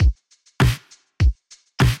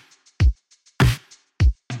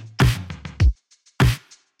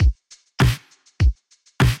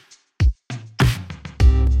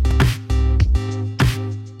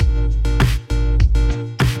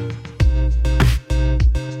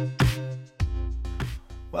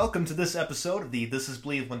Welcome to this episode of the This is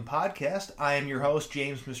Bleav podcast. I am your host,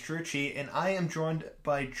 James Mastrucci, and I am joined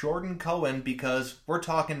by Jordan Cohen because we're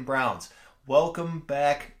talking Browns. Welcome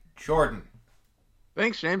back, Jordan.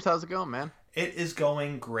 Thanks, James. How's it going, man? It is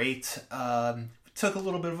going great. Took a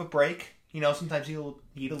little bit of a break. Sometimes you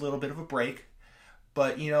need a little bit of a break.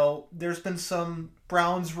 But, there's been some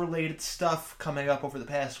Browns-related stuff coming up over the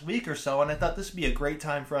past week or so, and I thought this would be a great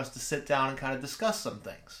time for us to sit down and kind of discuss some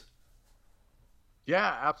things.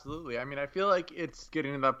 Yeah, absolutely. I mean, I feel like it's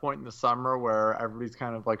getting to that point in the summer where everybody's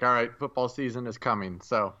kind of like, all right, football season is coming,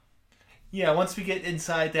 so. Yeah, once we get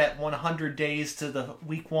inside that 100 days to the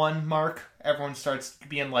week one mark, everyone starts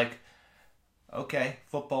being like, okay,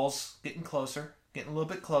 football's getting closer, getting a little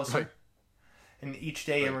bit closer. Right. And each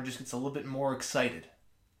day everyone just gets a little bit more excited.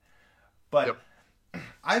 But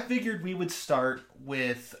I figured we would start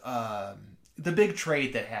with the big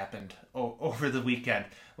trade that happened over the weekend.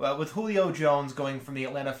 With Julio Jones going from the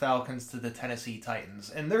Atlanta Falcons to the Tennessee Titans.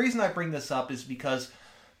 And the reason I bring this up is because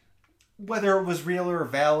whether it was real or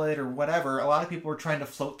valid or whatever, a lot of people were trying to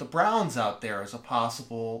float the Browns out there as a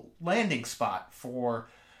possible landing spot for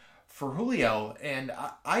Julio. And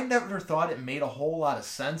I never thought it made a whole lot of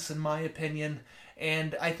sense, in my opinion.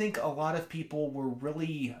 And I think a lot of people were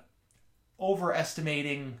really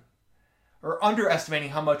overestimating or underestimating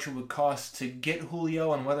how much it would cost to get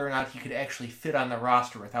Julio and whether or not he could actually fit on the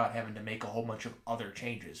roster without having to make a whole bunch of other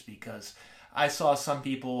changes. Because I saw some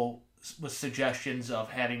people with suggestions of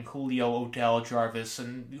having Julio, Odell, Jarvis,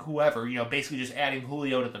 and whoever, basically just adding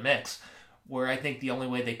Julio to the mix, where I think the only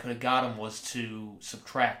way they could have got him was to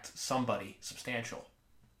subtract somebody substantial.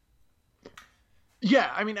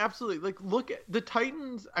 Yeah, I mean, absolutely. Like, look at the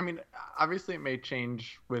Titans. I mean, obviously it may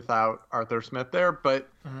change without Arthur Smith there, but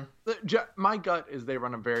my gut is they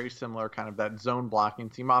run a very similar kind of that zone blocking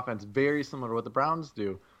team offense, very similar to what the Browns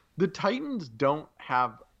do. The Titans don't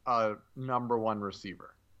have a number one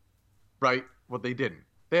receiver, right? What they didn't.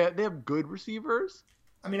 They have good receivers.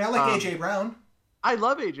 I mean, I like A.J. Brown. I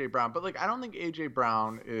love A.J. Brown, but I don't think A.J.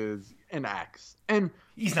 Brown is an X. And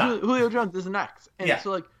he's not. Julio Jones is an X. And yeah.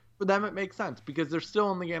 So, for them, it makes sense because they're still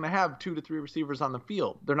only going to have 2 to 3 receivers on the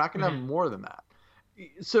field. They're not going to have more than that.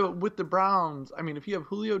 So with the Browns, I mean, if you have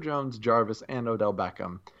Julio Jones, Jarvis, and Odell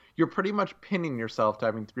Beckham, you're pretty much pinning yourself to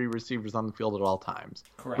having 3 receivers on the field at all times.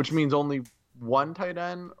 Correct. Which means only 1 tight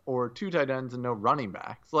end or 2 tight ends and no running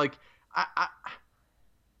backs.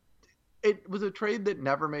 It was a trade that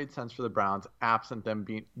never made sense for the Browns, absent them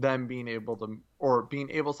being able to, or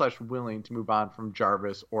being able / willing to move on from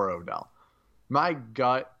Jarvis or Odell. My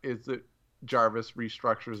gut is that Jarvis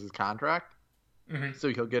restructures his contract, so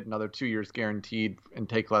he'll get another 2 years guaranteed and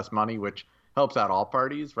take less money, which helps out all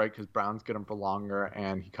parties, right? Because Browns get him for longer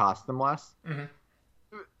and he costs them less.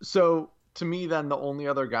 So to me, then the only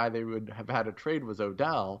other guy they would have had to trade was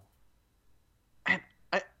Odell. And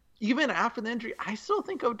even after the injury, I still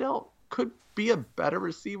think Odell could be a better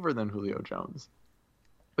receiver than Julio Jones.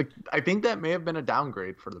 I think that may have been a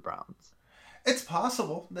downgrade for the Browns. It's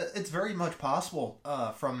possible. It's very much possible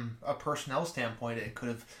from a personnel standpoint. It could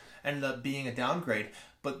have ended up being a downgrade.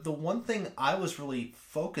 But the one thing I was really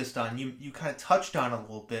focused on, you kind of touched on a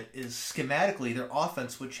little bit, is schematically their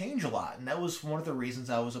offense would change a lot. And that was one of the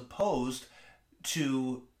reasons I was opposed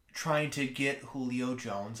to trying to get Julio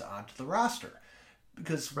Jones onto the roster.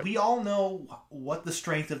 Because we all know what the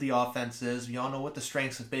strength of the offense is. We all know what the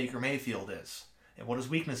strengths of Baker Mayfield is and what his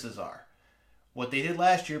weaknesses are. What they did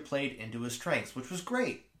last year played into his strengths, which was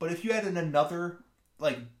great. But if you added another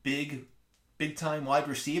big time wide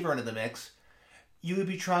receiver into the mix, you would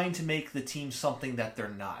be trying to make the team something that they're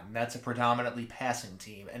not. And that's a predominantly passing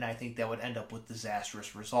team. And I think that would end up with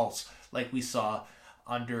disastrous results like we saw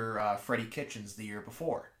under Freddie Kitchens the year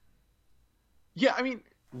before. Yeah, I mean,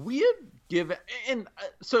 we have given... And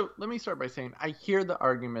so let me start by saying I hear the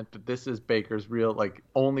argument that this is Baker's real,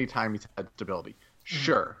 only time he's had stability.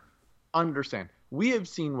 Sure. Understand. We have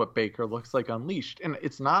seen what Baker looks like unleashed, and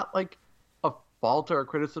it's not a fault or a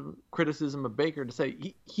criticism of Baker to say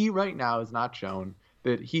he right now has not shown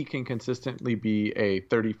that he can consistently be a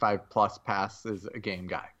 35 plus passes a game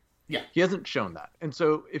guy. Yeah. He hasn't shown that. And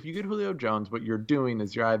so if you get Julio Jones, what you're doing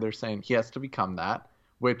is you're either saying he has to become that,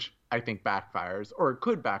 which I think backfires, or it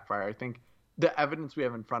could backfire. I think the evidence we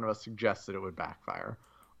have in front of us suggests that it would backfire.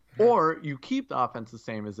 Or you keep the offense the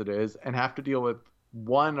same as it is and have to deal with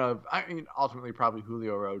ultimately probably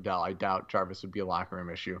Julio or Odell. I doubt Jarvis would be a locker room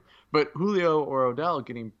issue. But Julio or Odell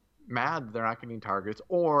getting mad that they're not getting targets,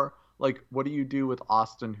 or what do you do with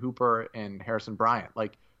Austin Hooper and Harrison Bryant?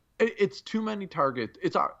 It's too many targets.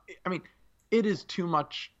 It is too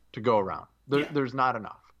much to go around. There's not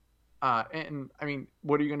enough. And I mean,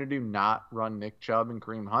 what are you going to do? Not run Nick Chubb and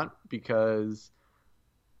Kareem Hunt? Because,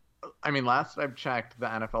 I mean, last I've checked, the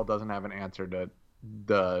NFL doesn't have an answer to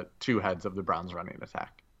the two heads of the Browns running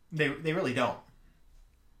attack. They really don't.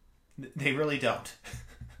 They really don't.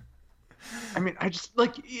 I mean, I just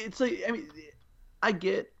like it's like I mean, I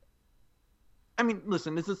get. I mean,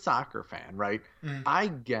 listen, as a soccer fan, right? Mm. I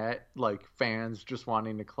get like fans just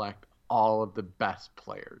wanting to collect all of the best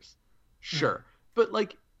players, sure, but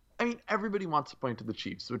like, I mean, everybody wants to point to the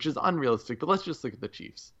Chiefs, which is unrealistic. But let's just look at the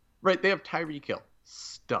Chiefs, right? They have Tyreek Hill,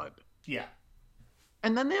 stud. Yeah.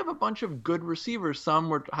 And then they have a bunch of good receivers. Some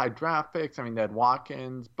were high draft picks. I mean, they had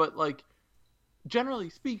Watkins, but like, generally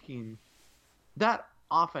speaking, that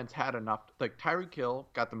offense had enough. Like Tyreek Hill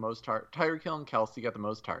got the most Tyreek Hill and Kelsey got the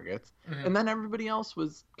most targets, and then everybody else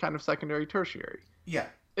was kind of secondary, tertiary. Yeah.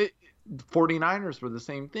 49ers were the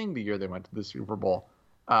same thing the year they went to the Super Bowl.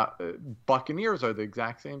 Buccaneers are the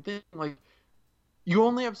exact same thing. Like, you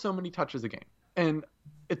only have so many touches a game, and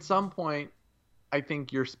at some point, I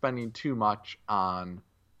think you're spending too much on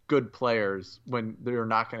good players when they're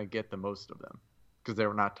not going to get the most of them because they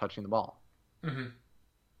were not touching the ball. Mm-hmm.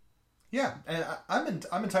 Yeah, and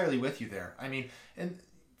I'm entirely with you there. I mean, and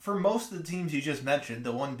for most of the teams you just mentioned,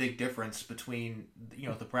 the one big difference between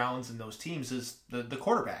the Browns and those teams is the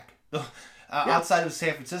quarterback. Outside of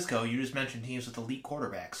San Francisco, you just mentioned teams with elite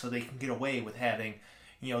quarterbacks, so they can get away with having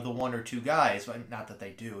the one or two guys. Not that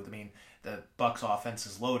they do. I mean, the Bucs offense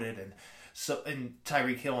is loaded, and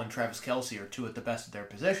Tyreek Hill and Travis Kelce are two at the best of their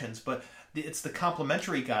positions, but it's the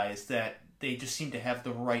complementary guys that they just seem to have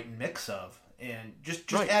the right mix of. And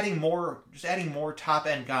just right. adding more top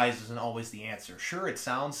end guys isn't always the answer. Sure, it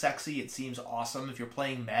sounds sexy, it seems awesome. If you're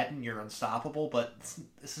playing Madden, you're unstoppable. But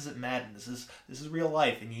this isn't Madden. This is real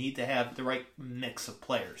life, and you need to have the right mix of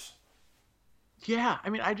players. Yeah,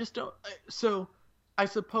 I mean, I just don't. So, I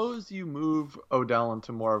suppose you move Odell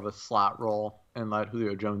into more of a slot role and let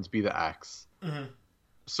Julio Jones be the X. Mm-hmm.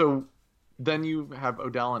 So then you have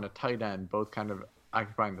Odell and a tight end, both kind of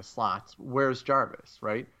occupying the slots. Where's Jarvis,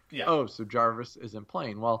 right? Yeah. Oh, so Jarvis isn't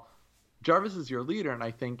playing. Well, Jarvis is your leader, and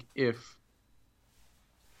I think at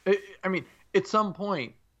some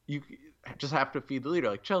point, you just have to feed the leader.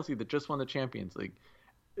 Like Chelsea that just won the Champions League.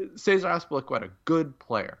 Cesar Azpilicueta, a good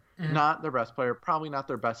player. Mm-hmm. Not their best player, probably not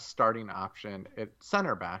their best starting option at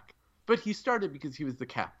center back, but he started because he was the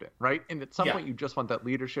captain, right? And at some point, you just want that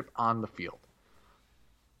leadership on the field.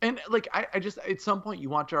 And like, I just, at some point, you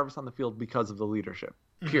want Jarvis on the field because of the leadership,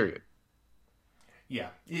 period. Mm-hmm. Yeah,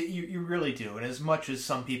 you really do. And as much as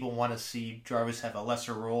some people want to see Jarvis have a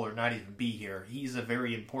lesser role or not even be here, he's a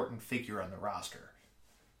very important figure on the roster.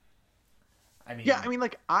 I mean,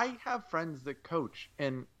 like, I have friends that coach,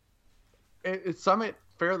 and it's some at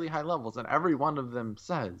fairly high levels, and every one of them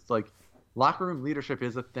says, like, locker room leadership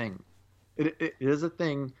is a thing. It is a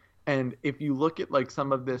thing. And if you look at like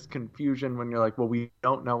some of this confusion when you're like, well, we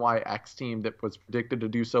don't know why X team that was predicted to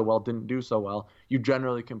do so well didn't do so well, you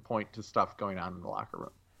generally can point to stuff going on in the locker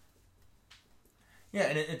room. Yeah,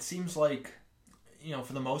 and it seems like,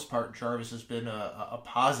 for the most part, Jarvis has been a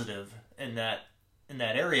positive in that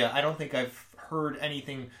area. I don't think I've heard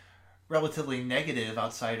anything relatively negative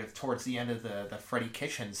outside of towards the end of the Freddie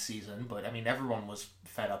Kitchens season, but I mean, everyone was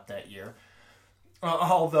fed up that year.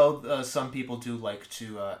 Although some people do like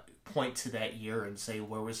to point to that year and say,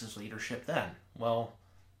 where was his leadership then? Well,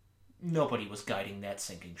 nobody was guiding that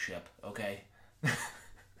sinking ship, okay?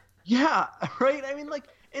 Yeah, right? I mean, like,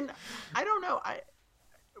 and I don't know.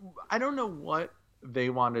 I don't know what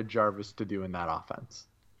they wanted Jarvis to do in that offense.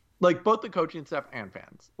 Like, both the coaching staff and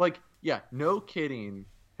fans. Like, yeah, no kidding,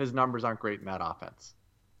 his numbers aren't great in that offense.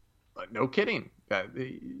 But no kidding.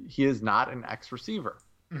 He is not an X receiver,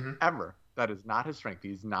 ever. That is not his strength.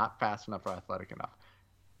 He's not fast enough or athletic enough.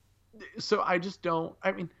 So I just don't.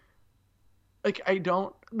 I mean, like, I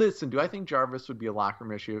don't listen. Do I think Jarvis would be a locker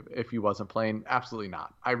room issue if he wasn't playing? Absolutely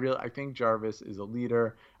not. I think Jarvis is a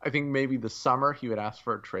leader. I think maybe the summer he would ask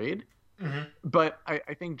for a trade, but I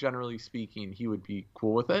think generally speaking he would be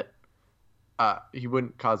cool with it. He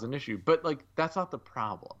wouldn't cause an issue. But like, that's not the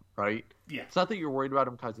problem, right? Yeah. It's not that you're worried about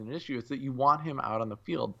him causing an issue. It's that you want him out on the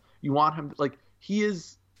field. You want him like he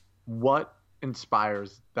is. What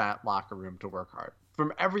inspires that locker room to work hard?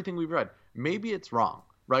 From everything we've read, maybe it's wrong,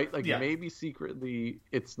 right? Like, maybe secretly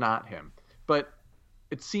it's not him, but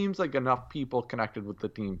it seems like enough people connected with the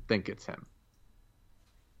team think it's him.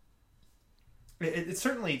 It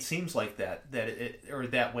certainly seems like that or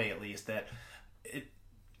that way at least, that it,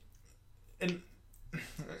 and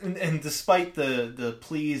despite the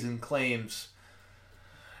pleas and claims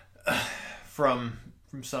from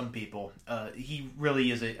from some people. He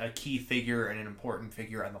really is a key figure and an important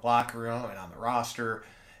figure in the locker room and on the roster,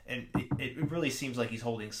 and it really seems like he's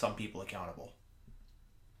holding some people accountable.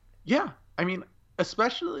 Yeah, I mean,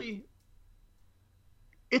 especially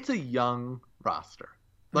it's a young roster.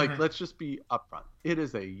 Like, let's just be upfront. It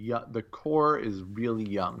is the core is really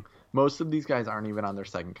young. Most of these guys aren't even on their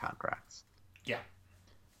second contracts. Yeah.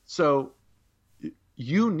 So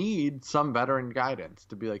you need some veteran guidance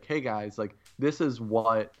to be like, hey guys, like this is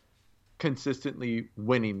what consistently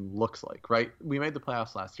winning looks like, right? We made the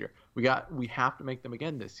playoffs last year. We have to make them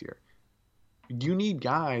again this year. You need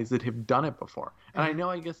guys that have done it before. And I know,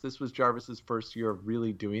 I guess this was Jarvis's first year of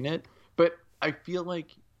really doing it, but I feel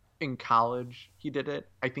like in college he did it.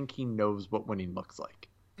 I think he knows what winning looks like.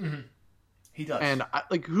 Mm-hmm. He does. And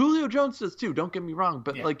like Julio Jones does too, don't get me wrong,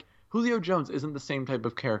 but like Julio Jones isn't the same type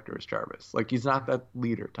of character as Jarvis. Like he's not that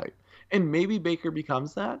leader type. And maybe Baker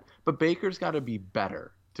becomes that, but Baker's got to be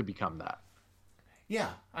better to become that. Yeah,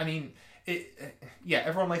 I mean,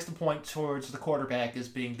 everyone likes to point towards the quarterback as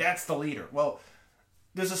being, that's the leader. Well,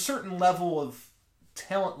 there's a certain level of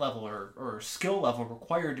talent level or skill level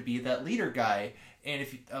required to be that leader guy, and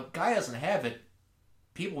if a guy doesn't have it,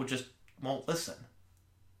 people just won't listen.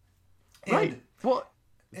 Right. Well,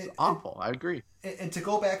 it's awful. I agree. And to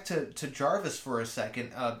go back to Jarvis for a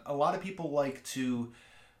second, a lot of people like to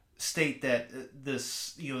state that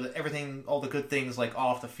this, that everything, all the good things like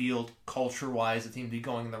off the field, culture-wise, the team to be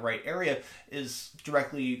going in the right area is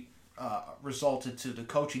directly resulted to the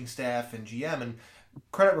coaching staff and GM. And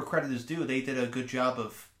credit where credit is due, they did a good job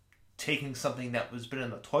of taking something that was been in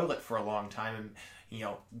the toilet for a long time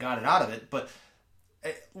and got it out of it. But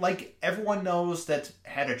like everyone knows that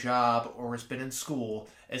had a job or has been in school,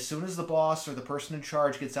 as soon as the boss or the person in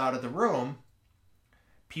charge gets out of the room,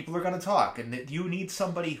 people are going to talk. And you need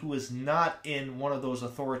somebody who is not in one of those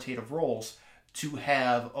authoritative roles to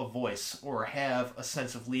have a voice or have a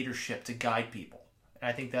sense of leadership to guide people. And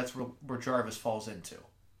I think that's where Jarvis falls into.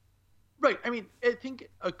 Right. I mean, I think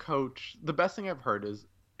a coach, the best thing I've heard is,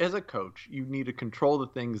 as a coach, you need to control the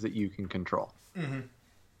things that you can control. Mm-hmm.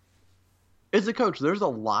 As a coach, there's a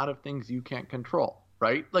lot of things you can't control,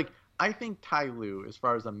 right? Like, I think Ty Lue, as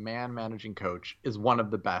far as a man-managing coach, is one of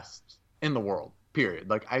the best in the world, period.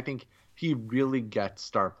 Like, I think he really gets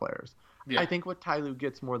star players. Yeah. I think what Ty Lue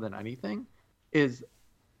gets more than anything is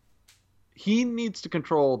he needs to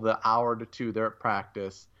control the hour to two they're at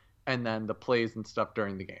practice and then the plays and stuff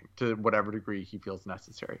during the game to whatever degree he feels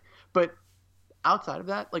necessary. But outside of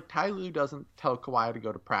that, like, Ty Lue doesn't tell Kawhi to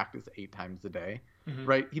go to practice 8 times a day,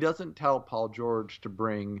 right? He doesn't tell Paul George to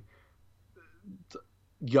bring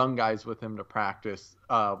young guys with him to practice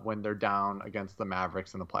when they're down against the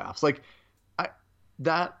Mavericks in the playoffs. Like,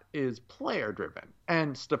 that is player driven.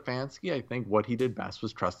 And Stefanski, I think what he did best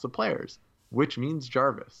was trust the players, which means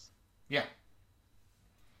Jarvis. Yeah.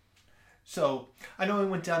 So, I know we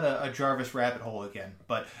went down a Jarvis rabbit hole again,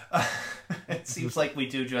 but it seems like we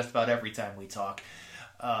do just about every time we talk.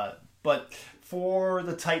 But for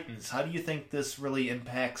the Titans, how do you think this really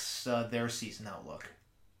impacts their season outlook?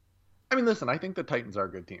 I mean, listen, I think the Titans are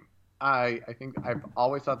a good team. I think I've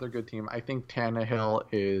always thought they're a good team. I think Tannehill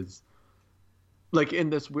is like in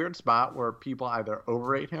this weird spot where people either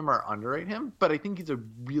overrate him or underrate him, but I think he's a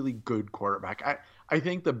really good quarterback. I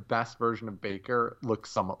think the best version of Baker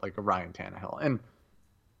looks somewhat like a Ryan Tannehill. And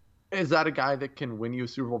is that a guy that can win you a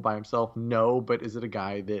Super Bowl by himself? No, but is it a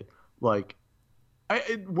guy that, like,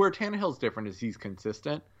 where Tannehill's different is he's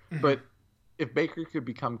consistent, but if Baker could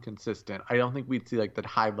become consistent, I don't think we'd see like the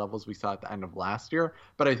high levels we saw at the end of last year,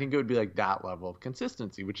 but I think it would be like that level of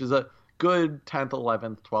consistency, which is a good 10th,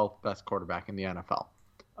 11th, 12th best quarterback in the NFL,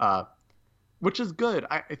 which is good.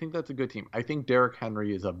 I think that's a good team. I think Derrick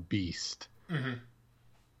Henry is a beast. Mm-hmm.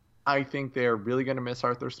 I think they're really going to miss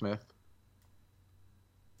Arthur Smith,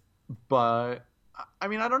 but I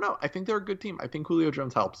mean, I don't know. I think they're a good team. I think Julio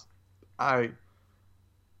Jones helps.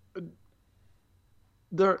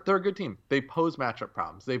 They're a good team. They pose matchup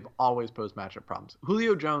problems. They've always posed matchup problems.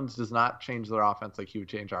 Julio Jones does not change their offense like he would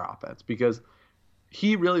change our offense because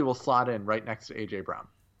he really will slot in right next to A.J. Brown.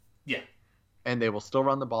 Yeah. And they will still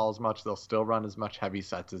run the ball as much. They'll still run as much heavy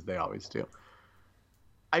sets as they always do.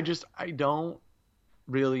 I don't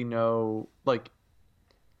really know. Like,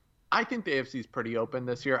 I think the AFC is pretty open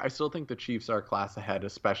this year. I still think the Chiefs are a class ahead,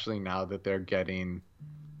 especially now that they're getting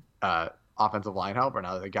offensive line help, or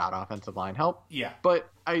now that they got offensive line help. Yeah. But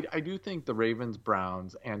I do think the Ravens,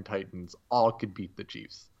 Browns, and Titans all could beat the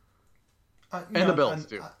Chiefs. And the Bills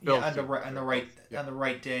too. On the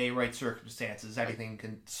right day, right circumstances, anything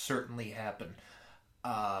can certainly happen.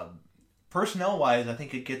 Personnel wise, I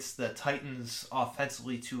think it gets the Titans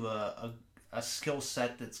offensively to a a skill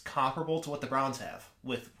set that's comparable to what the Browns have,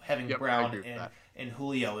 with having Yep, Brown and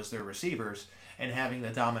Julio as their receivers and having the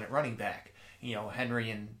dominant running back, Henry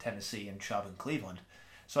in Tennessee and Chubb in Cleveland.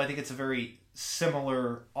 So I think it's a very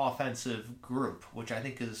similar offensive group, which I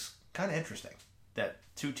think is kind of interesting. That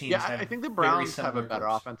two teams have I think the Browns have a better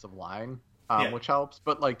groups. offensive line, which helps.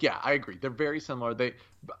 But I agree. They're very similar.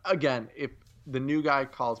 Again, if the new guy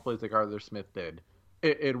calls plays like Arthur Smith did,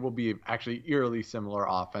 it will be actually eerily similar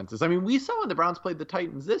offenses. I mean, we saw when the Browns played the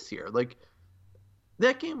Titans this year. Like,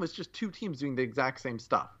 that game was just two teams doing the exact same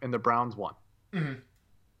stuff, and the Browns won. Mm-hmm.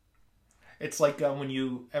 It's like if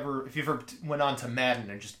you ever went on to Madden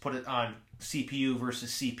and just put it on CPU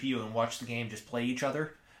versus CPU and watch the game just play each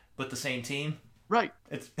other, but the same team. Right.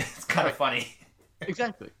 It's kind of funny.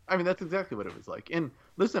 Exactly. I mean, that's exactly what it was like. And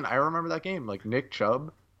listen, I remember that game. Like, Nick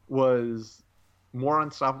Chubb was more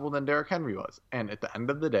unstoppable than Derrick Henry was. And at the end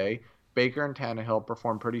of the day, Baker and Tannehill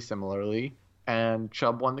performed pretty similarly, and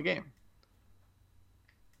Chubb won the game.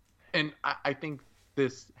 And I think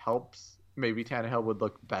this helps. Maybe Tannehill would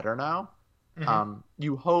look better now. Mm-hmm.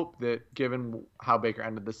 You hope that, given how Baker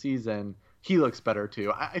ended the season, he looks better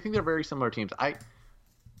too. I think they're very similar teams.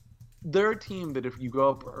 They're a team that if you go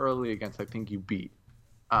up early against, I think you beat.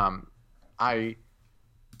 I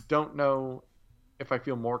don't know if I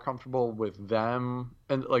feel more comfortable with them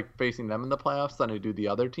and facing them in the playoffs than I do the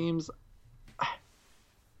other teams.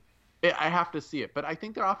 I have to see it, but I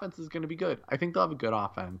think their offense is going to be good. I think they'll have a good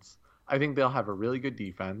offense. I think they'll have a really good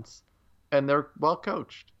defense, and they're well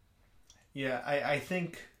coached. Yeah, I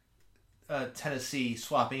think Tennessee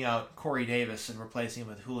swapping out Corey Davis and replacing him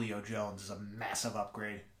with Julio Jones is a massive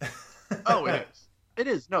upgrade. Oh, it is. It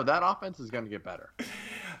is. No, that offense is going to get better.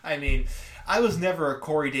 I mean, I was never a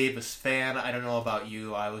Corey Davis fan. I don't know about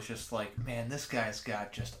you. I was just like, man, this guy's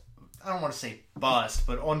got just, I don't want to say bust,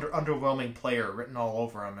 but underwhelming player written all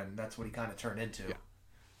over him, and that's what he kind of turned into.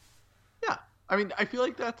 Yeah. I mean, I feel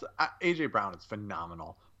like that's A.J. Brown is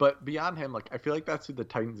phenomenal. But beyond him, I feel like that's who the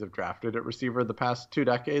Titans have drafted at receiver the past 2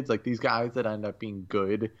 decades. Like, these guys that end up being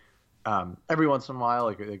good every once in a while,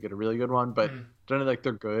 they get a really good one, but generally,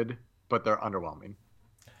 they're good, but they're underwhelming.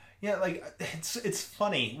 Yeah, it's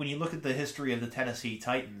funny when you look at the history of the Tennessee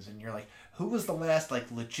Titans, and you're like, who was the last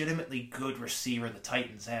legitimately good receiver the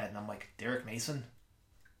Titans had? And I'm like, Derek Mason.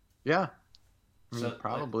 Yeah,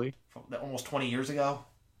 probably almost 20 years ago.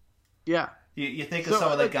 Yeah. You think of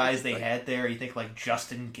some of the guys they had there. You think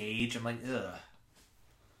Justin Gage. I'm like, ugh.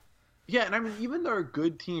 Yeah, and I mean, even their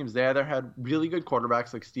good teams, they either had really good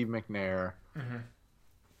quarterbacks like Steve McNair,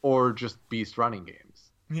 or just beast running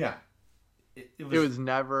games. Yeah, it was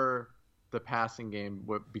never the passing game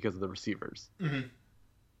because of the receivers. Mm-hmm.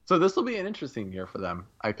 So this will be an interesting year for them,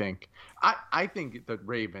 I think. I think the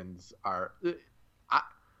Ravens are.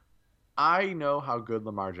 I know how good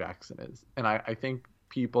Lamar Jackson is, and I think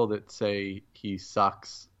people that say he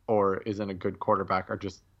sucks or isn't a good quarterback are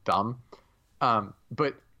just dumb.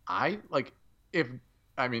 But by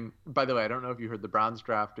the way, I don't know if you heard the Browns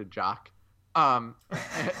drafted Jock. And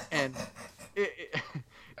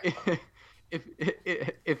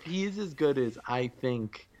if he's as good as I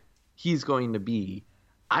think he's going to be,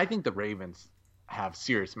 I think the Ravens have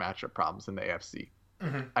serious matchup problems in the AFC.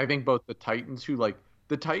 Mm-hmm. I think both the Titans,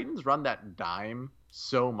 the Titans run that dime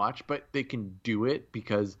so much, but they can do it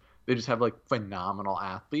because they just have phenomenal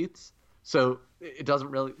athletes. So it doesn't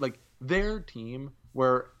really their team,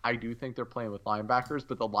 where I do think they're playing with linebackers,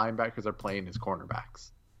 but the linebackers are playing as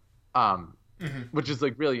cornerbacks, which is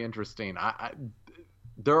really interesting.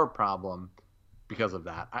 They're a problem because of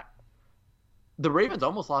that. The Ravens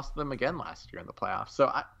almost lost to them again last year in the playoffs. So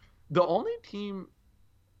the only team,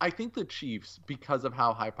 I think the Chiefs, because of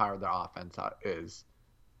how high powered their offense is,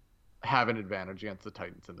 have an advantage against the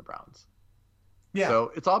Titans and the Browns. Yeah.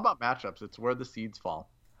 So it's all about matchups. It's where the seeds fall.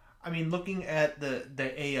 I mean, looking at the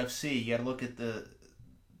AFC, you got to look at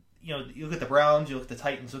you look at the Browns, you look at the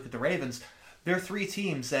Titans, look at the Ravens. They're 3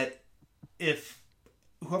 teams that if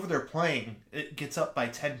whoever they're playing it gets up by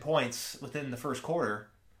 10 points within the first quarter,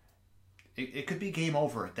 it could be game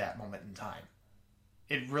over at that moment in time.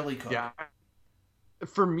 It really could. Yeah.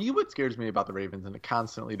 For me, what scares me about the Ravens, and it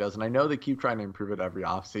constantly does, and I know they keep trying to improve it every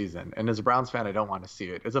offseason, and as a Browns fan, I don't want to see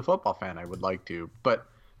it. As a football fan, I would like to, but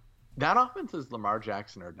that offense is Lamar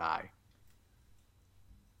Jackson or die.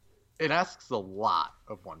 It asks a lot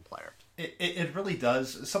of one player. It really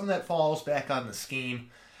does. Some of that falls back on the scheme.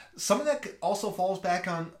 Some of that also falls back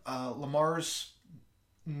on Lamar's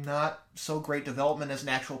not so great development as an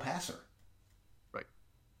actual passer. Right.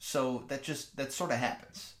 So that sort of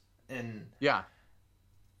happens. And yeah.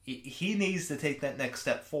 He needs to take that next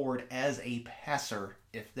step forward as a passer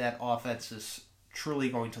if that offense is truly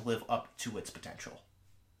going to live up to its potential.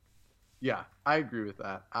 Yeah, I agree with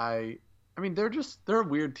that. I mean, they're a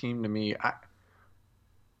weird team to me.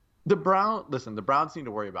 The Browns need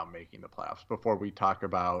to worry about making the playoffs before we talk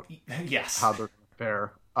about Yes. how they're going to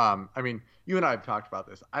fare. I mean, you and I have talked about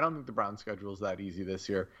this. I don't think the Browns' schedule is that easy this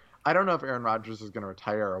year. I don't know if Aaron Rodgers is going to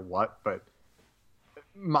retire or what, but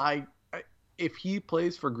if he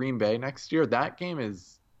plays for Green Bay next year, that game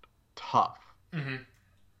is tough. Mm-hmm.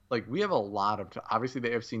 Like, we have a lot of obviously the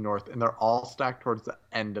AFC North, and they're all stacked towards the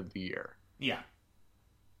end of the year. Yeah.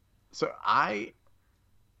 So I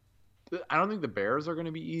don't think the Bears are going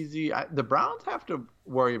to be easy. The Browns have to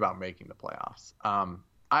worry about making the playoffs.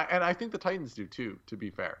 I think the Titans do too, to be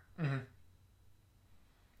fair. Mm-hmm.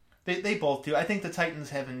 They both do. I think the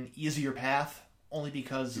Titans have an easier path only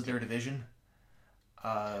because of their division.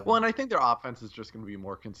 Well, and I think their offense is just going to be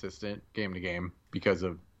more consistent game to game because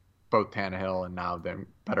of both Tannehill and now their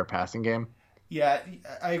better passing game. Yeah,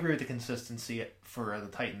 I agree with the consistency for the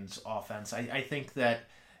Titans' offense. I think that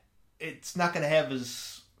it's not going to have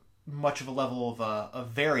as much of a level of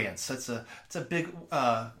variance. It's a big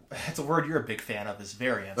it's a word you're a big fan of, is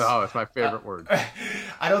variance. Oh, it's my favorite word.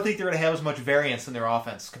 I don't think they're going to have as much variance in their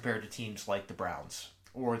offense compared to teams like the Browns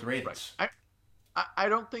or the Ravens. Right. I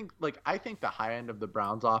don't think, I think the high end of the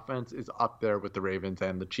Browns offense is up there with the Ravens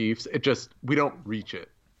and the Chiefs. It just, we don't reach it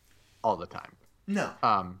all the time. No.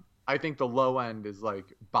 I think the low end is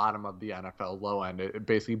bottom of the NFL low end.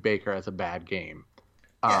 Basically, Baker has a bad game.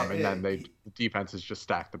 And then the defenses just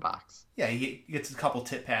stack the box. Yeah, he gets a couple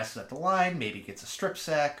tip passes at the line, maybe gets a strip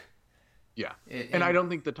sack. Yeah. And I don't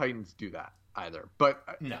think the Titans do that either. But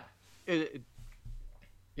no.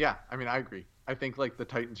 Yeah, I mean, I agree. I think the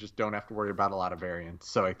Titans just don't have to worry about a lot of variance.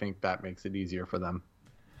 So I think that makes it easier for them.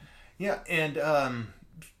 Yeah, and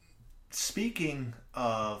speaking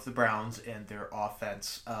of the Browns and their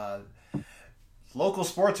offense, local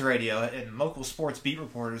sports radio and local sports beat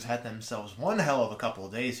reporters had themselves one hell of a couple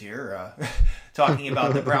of days here talking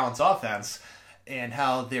about the Browns offense and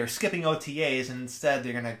how they're skipping OTAs and instead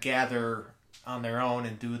they're going to gather on their own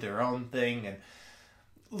and do their own thing. And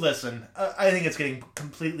listen, I think it's getting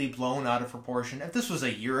completely blown out of proportion. If this was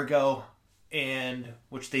a year ago, and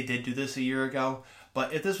which they did do this a year ago,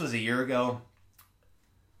 but if this was a year ago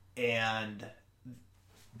and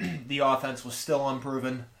the offense was still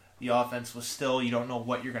unproven, the offense was still, you don't know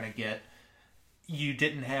what you're going to get, you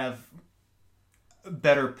didn't have a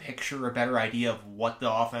better picture, a better idea of what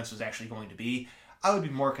the offense was actually going to be, I would be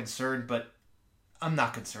more concerned, but I'm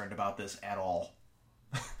not concerned about this at all.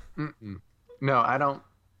 No, I don't.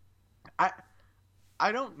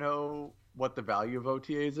 I don't know what the value of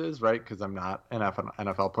OTAs is, right? Because I'm not an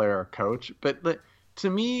NFL player or coach. But to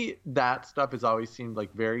me, that stuff has always seemed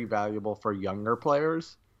very valuable for younger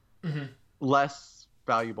players, mm-hmm. less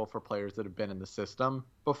valuable for players that have been in the system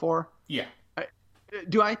before. Yeah.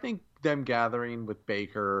 Do I think them gathering with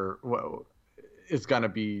Baker is going to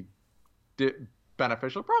be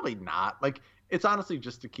beneficial? Probably not. It's honestly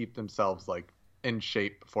just to keep themselves in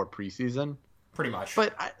shape before preseason. Pretty much.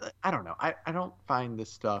 But I don't know. I don't find this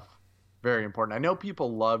stuff very important. I know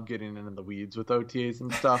people love getting into the weeds with OTAs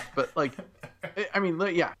and stuff, but I mean,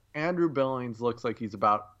 yeah, Andrew Billings looks like he's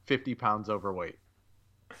about 50 pounds overweight.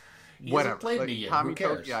 He hasn't played me yet. Tommy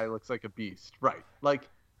Togiai looks like a beast. Right.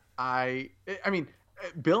 I mean,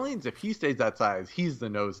 Billings, if he stays that size, he's the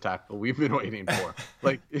nose tackle we've been waiting for.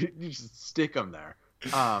 You just stick him there.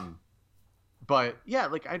 But yeah,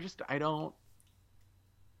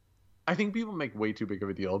 I think people make way too big of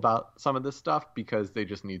a deal about some of this stuff because they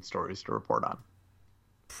just need stories to report on.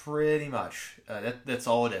 Pretty much. That's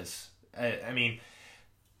all it is. I mean,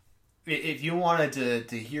 if you wanted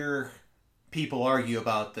to hear people argue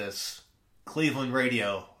about this, Cleveland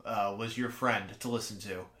radio was your friend to listen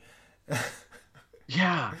to.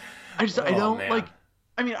 Yeah. I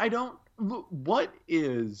don't. What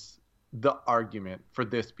is the argument for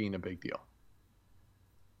this being a big deal?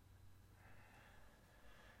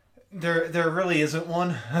 There really isn't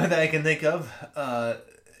one that I can think of.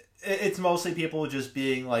 It's mostly people just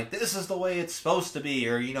being this is the way it's supposed to be,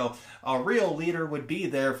 or, a real leader would be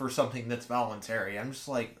there for something that's voluntary. I'm just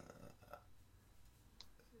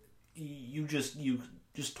you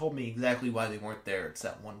just told me exactly why they weren't there. It's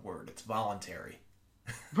that one word. It's voluntary.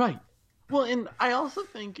 Right. Well, and I also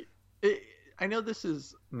think, I know this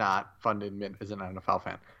is not fun to admit as an NFL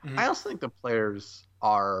fan. Mm-hmm. I also think the players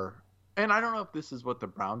are, and I don't know if this is what the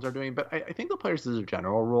Browns are doing, but I think the players, as a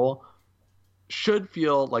general rule, should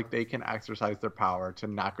feel like they can exercise their power to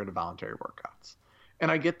not go to voluntary workouts.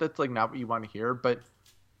 And I get that's not what you want to hear, but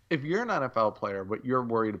if you're an NFL player, what you're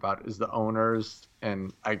worried about is the owners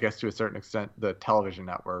and I guess to a certain extent the television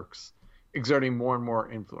networks exerting more and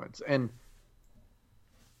more influence. And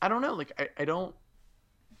I don't know, like I don't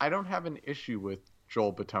have an issue with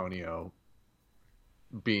Joel Bitonio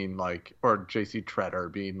being like, or JC Treader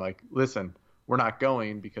being like, listen, we're not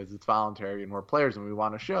going because it's voluntary and we're players and we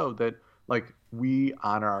want to show that like we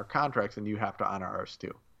honor our contracts and you have to honor ours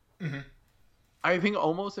too. Mm-hmm. I think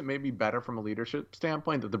almost it may be better from a leadership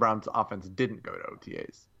standpoint that the Browns offense didn't go to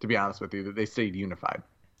OTAs, to be honest with you, that they stayed unified.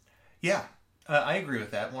 Yeah, I agree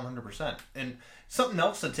with that 100%. And something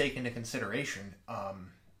else to take into consideration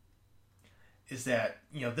is that,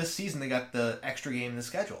 you know, this season they got the extra game in the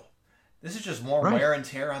schedule. This is just more wear and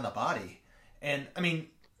tear on the body. And, I mean,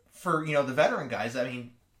 for, you know, the veteran guys, I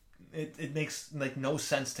mean, it makes, like, no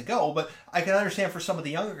sense to go. But I can understand for some of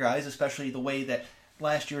the younger guys, especially the way that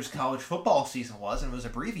last year's college football season was, and it was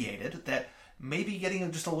abbreviated, that maybe getting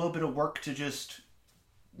just a little bit of work to just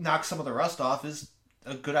knock some of the rust off is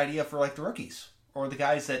a good idea for, like, the rookies. Or the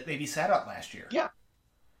guys that maybe sat out last year. Yeah.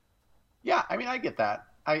 Yeah, I mean, I get that.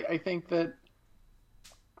 I think that,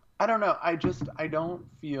 I don't know, I don't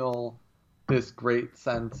feel this great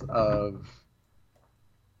sense of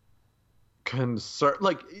concern.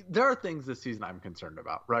 Like, there are things this season I'm concerned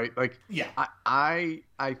about, right? Like, yeah, I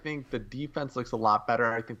think the defense looks a lot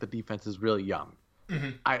better. I think the defense is really young. Mm-hmm.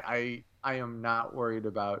 I am not worried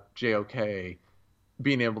about JOK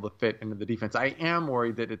being able to fit into the defense. I am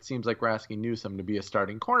worried that it seems like we're asking Newsome to be a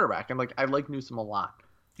starting cornerback, and like I like Newsome a lot,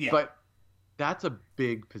 but that's a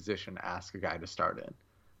big position to ask a guy to start in.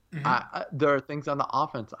 Mm-hmm. There are things on the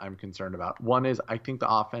offense I'm concerned about. One is I think the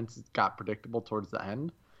offense got predictable towards the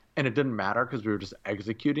end, and it didn't matter because we were just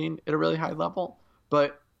executing at a really high level.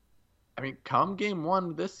 But, I mean, come game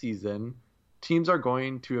one this season, teams are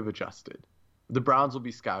going to have adjusted. The Browns will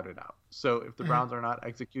be scouted out. So if the Browns are not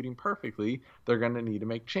executing perfectly, they're going to need to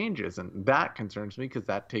make changes. And that concerns me because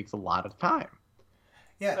that takes a lot of time.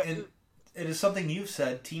 Yeah, and it is something you've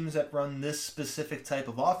said. Teams that run this specific type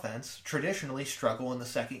of offense traditionally struggle in the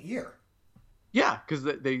second year. Yeah, because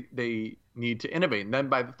they need to innovate. And then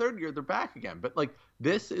by the third year, they're back again. But, like,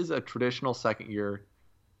 this is a traditional second year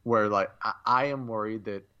where, like, I am worried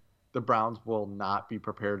that the Browns will not be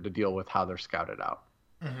prepared to deal with how they're scouted out.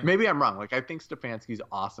 Mm-hmm. Maybe I'm wrong. Like, I think Stefanski's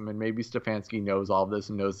awesome, and maybe Stefanski knows all this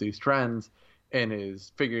and knows these trends and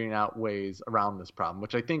is figuring out ways around this problem,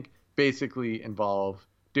 which I think basically involve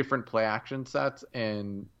different play action sets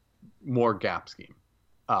and more gap scheme,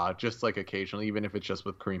 just like occasionally, even if it's just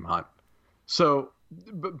with Kareem Hunt. So,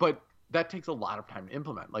 but that takes a lot of time to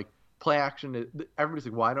implement. Like, play action, everybody's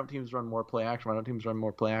like, why don't teams run more play action? Why don't teams run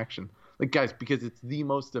more play action? Like, guys, because it's the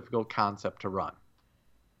most difficult concept to run.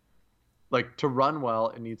 Like, to run well,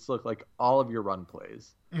 it needs to look like all of your run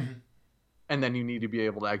plays. Mm-hmm. And then you need to be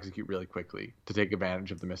able to execute really quickly to take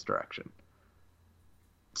advantage of the misdirection.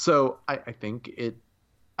 So I think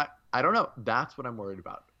I don't know. That's what I'm worried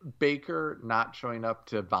about. Baker not showing up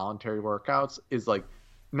to voluntary workouts is like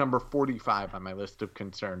number 45 on my list of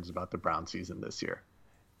concerns about the Brown season this year.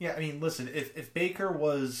 Yeah, I mean, listen, if Baker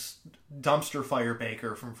was dumpster fire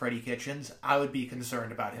Baker from Freddie Kitchens, I would be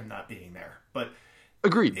concerned about him not being there. But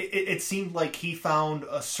agreed. It seemed like he found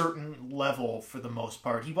a certain level for the most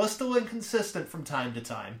part. He was still inconsistent from time to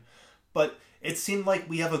time, but it seemed like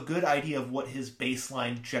we have a good idea of what his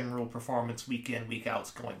baseline general performance week in, week out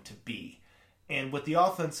is going to be. And with the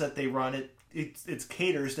offense that they run, it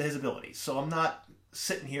caters to his abilities. So I'm not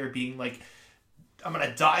sitting here being like, I'm going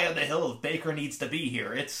to die on the hill if Baker needs to be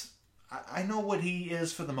here. I know what he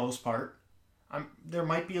is for the most part. There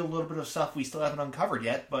might be a little bit of stuff we still haven't uncovered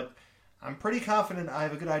yet, but I'm pretty confident I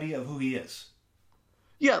have a good idea of who he is.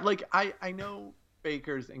 Yeah, like, I know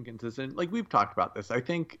Baker's inconsistent. Like, we've talked about this. I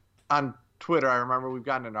think on Twitter, I remember we've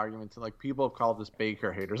gotten in arguments and, like, people have called us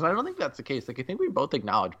Baker haters. And I don't think that's the case. Like, I think we both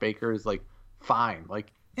acknowledge Baker is, like, fine.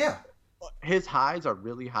 Like, yeah, his highs are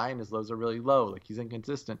really high and his lows are really low. Like, he's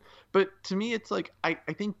inconsistent. But to me, it's like, I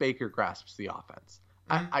think Baker grasps the offense.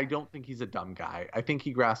 Mm-hmm. I don't think he's a dumb guy. I think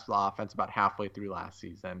he grasped the offense about halfway through last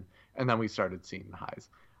season, and then we started seeing the highs.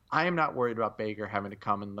 I am not worried about Baker having to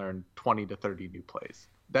come and learn 20 to 30 new plays.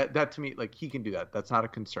 That to me, like, he can do that. That's not a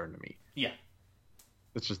concern to me. Yeah.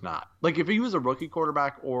 It's just not. Like, if he was a rookie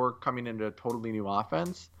quarterback or coming into a totally new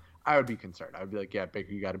offense, I would be concerned. I'd be like, yeah,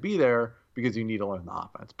 Baker, you got to be there because you need to learn the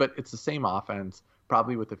offense. But it's the same offense,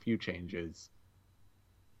 probably with a few changes.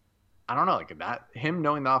 I don't know. Like, him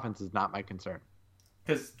knowing the offense is not my concern.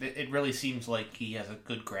 Because it really seems like he has a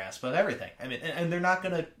good grasp of everything. I mean, and they're not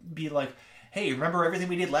going to be like, hey, remember everything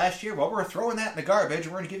we did last year? Well, we're throwing that in the garbage and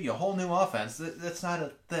we're going to give you a whole new offense. That's not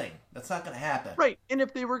a thing. That's not going to happen. Right. And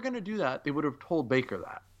if they were going to do that, they would have told Baker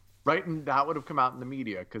that. Right. And that would have come out in the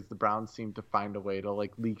media because the Browns seem to find a way to,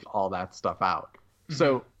 like, leak all that stuff out. Mm-hmm.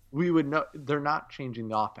 So we would know they're not changing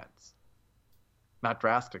the offense. Not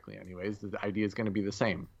drastically, anyways. The idea is going to be the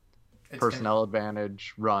same. Personnel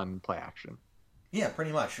advantage, run, play action. Yeah,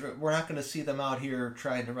 pretty much. We're not going to see them out here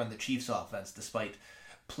trying to run the Chiefs offense, despite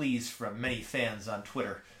pleas from many fans on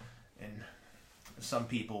Twitter and some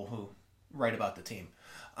people who write about the team.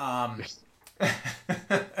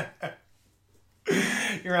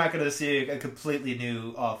 You're not going to see a completely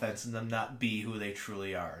new offense and them not be who they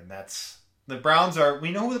truly are. And that's... The Browns are...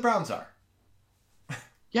 We know who the Browns are.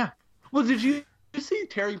 Yeah. Well, did you see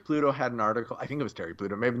Terry Pluto had an article, I think it was Terry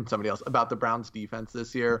Pluto, maybe somebody else, about the Browns defense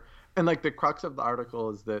this year? And, like, the crux of the article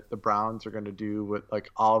is that the Browns are going to do what, like,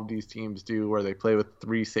 all of these teams do, where they play with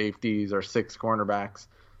 3 safeties or 6 cornerbacks.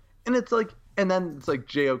 And it's like... And then it's like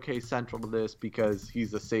JOK central to this because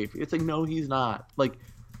he's a safety. It's like, no, he's not. Like,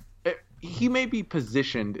 he may be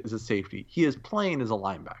positioned as a safety. He is playing as a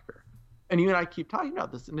linebacker. And you and I keep talking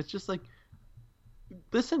about this, and it's just like,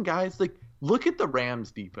 listen, guys, like, look at the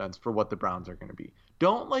Rams defense for what the Browns are going to be.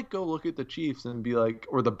 Don't, like, go look at the Chiefs and be like,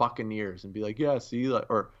 or the Buccaneers and be like, yeah, see, like,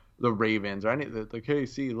 or the Ravens or anything. Like, hey,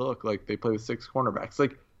 see, look, like, they play with 6 cornerbacks.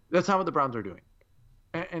 Like, that's not what the Browns are doing.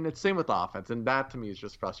 And it's same with the offense. And that, to me, is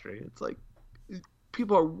just frustrating. It's like,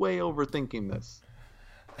 people are way overthinking this.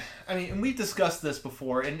 I mean, and we've discussed this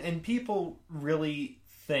before, and people really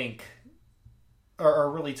think, or are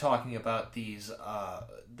really talking about these,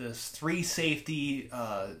 this 3 safety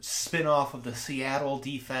spin-off of the Seattle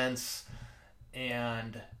defense,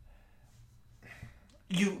 and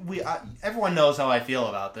everyone knows how I feel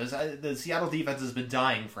about this. The Seattle defense has been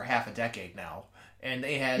dying for half a decade now, and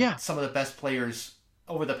they had some of the best players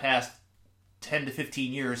over the past 10 to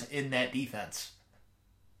 15 years in that defense.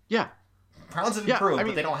 Yeah. Browns have improved,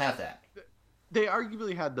 but they don't have that. They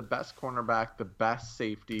arguably had the best cornerback, the best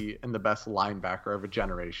safety, and the best linebacker of a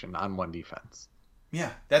generation on one defense.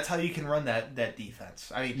 Yeah, that's how you can run that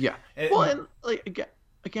defense. I mean, yeah. And like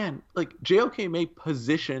again, like JOK may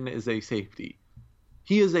position as a safety.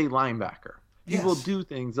 He is a linebacker. He will do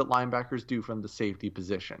things that linebackers do from the safety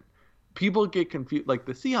position. People get confused. Like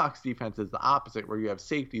the Seahawks defense is the opposite, where you have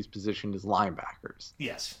safeties positioned as linebackers.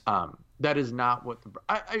 Yes. That is not what the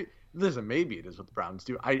listen. Maybe it is what the Browns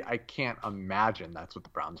do. I can't imagine that's what the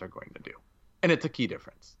Browns are going to do, and it's a key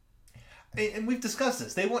difference. And we've discussed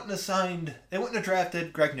this. They wouldn't have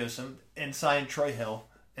drafted Greg Newsome and signed Troy Hill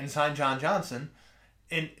and signed John Johnson,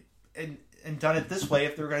 and done it this way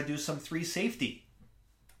if they were going to do some 3 safety,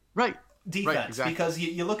 defense. Right, exactly. Because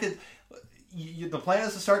you look at. The plan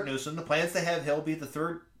is to start Newsome. The plan is to have Hill be the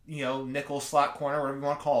third, nickel slot corner, whatever you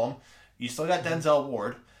want to call him. You still got Denzel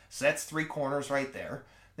Ward, so that's 3 corners right there.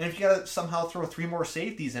 Then if you got to somehow throw 3 more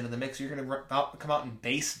safeties into the mix, you're going to come out and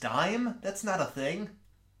base dime? That's not a thing.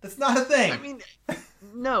 That's not a thing. I mean,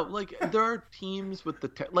 no, like, there are teams with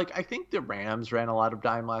like, I think the Rams ran a lot of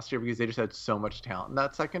dime last year because they just had so much talent in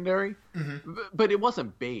that secondary. Mm-hmm. But it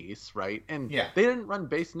wasn't base, right? And they didn't run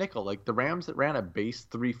base nickel. Like, the Rams that ran a base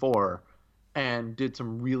 3-4 and did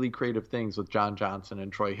some really creative things with John Johnson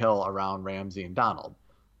and Troy Hill around Ramsey and Donald.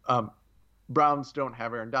 Browns don't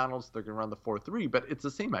have Aaron Donald, so they're going to run the 4-3, but it's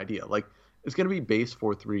the same idea. Like, it's going to be base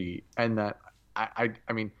 4-3, and that, I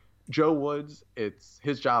mean, Joe Woods, it's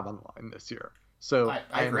his job on the line this year. So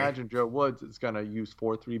I imagine Joe Woods is going to use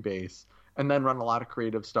 4-3 base and then run a lot of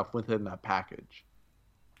creative stuff within that package.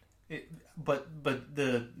 But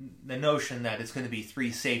the notion that it's going to be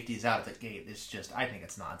 3 safeties out of the gate is just, I think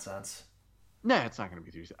it's nonsense. Nah, it's not going to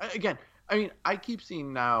be 3. Again, I mean, I keep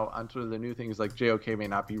seeing now on Twitter the new things like JOK may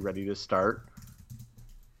not be ready to start.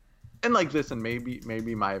 And like, listen,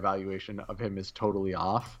 maybe my evaluation of him is totally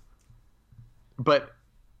off. But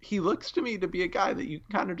he looks to me to be a guy that you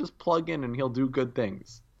kind of just plug in and he'll do good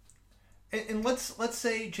things. And let's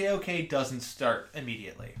say JOK doesn't start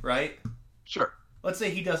immediately, right? Sure. Let's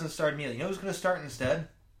say he doesn't start immediately. You know who's going to start instead?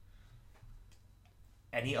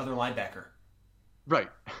 Any other linebacker. Right.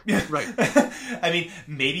 Right. I mean,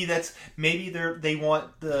 maybe they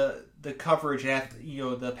want the coverage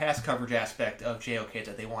the pass coverage aspect of JOK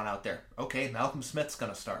that they want out there. Okay, Malcolm Smith's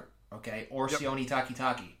gonna start. Okay, or Sione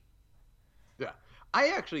Takitaki. Yeah, I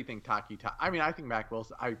actually think I think Mack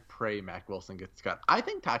Wilson. I pray Mack Wilson gets cut. I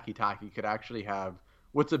think Takitaki could actually have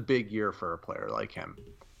what's a big year for a player like him,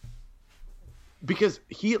 because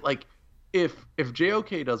he if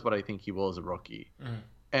JOK does what I think he will as a rookie. Mm.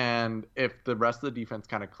 And if the rest of the defense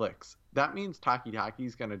kind of clicks, that means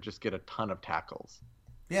Takitaki's going to just get a ton of tackles.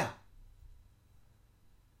 Yeah.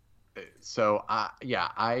 So,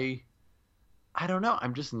 I don't know.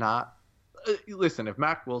 I'm just not. Listen, if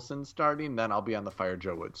Mack Wilson's starting, then I'll be on the fire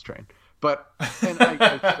Joe Woods train. But I'm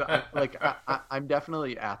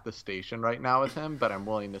definitely at the station right now with him, but I'm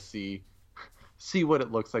willing to see see what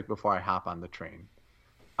it looks like before I hop on the train.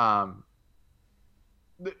 Um,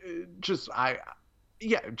 just I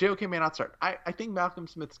yeah, JOK may not start. I think Malcolm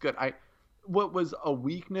Smith's good. What was a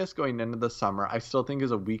weakness going into the summer, I still think is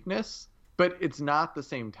a weakness, but it's not the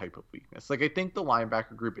same type of weakness. Like I think the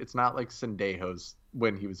linebacker group, it's not like Sendejo's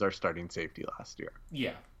when he was our starting safety last year.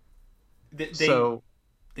 Yeah.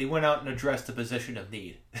 They went out and addressed the position of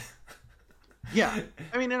need. Yeah.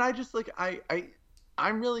 I mean, and I just like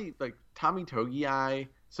I'm really like Tommy Togiai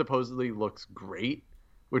supposedly looks great,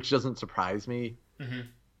 which doesn't surprise me. Mm-hmm.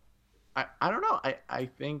 I don't know. I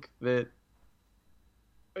think that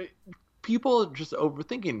people are just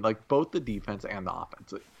overthinking like both the defense and the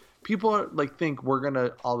offense. People are like think we're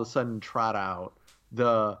gonna all of a sudden trot out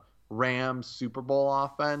the Rams Super Bowl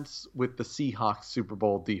offense with the Seahawks Super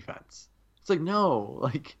Bowl defense. It's like no,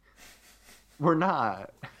 like we're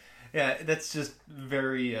not. Yeah, that's just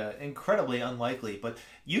very incredibly unlikely. But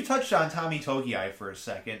you touched on Tommy Togiai for a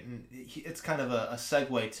second, and it's kind of a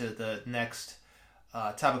segue to the next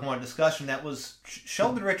topic one discussion. That was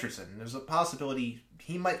Sheldon Richardson. There's a possibility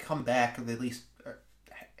he might come back, or at least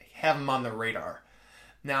have him on the radar.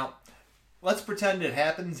 Now, let's pretend it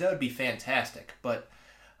happens. That would be fantastic. But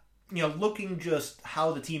looking just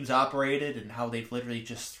how the team's operated and how they've literally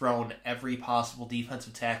just thrown every possible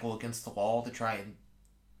defensive tackle against the wall to try and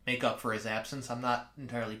make up for his absence, I'm not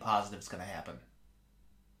entirely positive it's going to happen.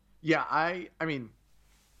 Yeah, I mean,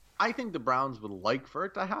 I think the Browns would like for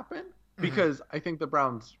it to happen because I think the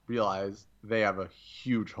Browns realize they have a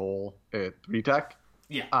huge hole at 3-tech.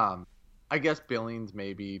 Yeah. I guess Billings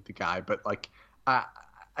may be the guy, but like,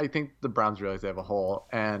 I think the Browns realize they have a hole,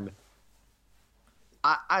 and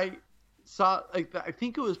I saw like I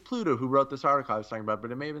think it was Pluto who wrote this article I was talking about,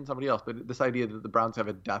 but it may have been somebody else. But this idea that the Browns have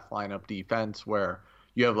a death lineup defense where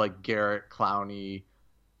you have like Garrett, Clowney,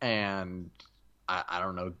 and I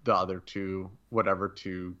don't know the other two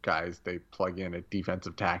guys they plug in at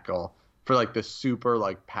defensive tackle for like the super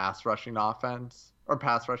like pass rushing offense or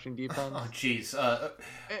pass rushing defense. Oh jeez.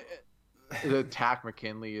 The Tack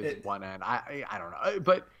McKinley is one end. I don't know,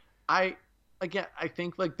 but I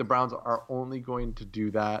think like the Browns are only going to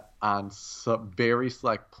do that on some very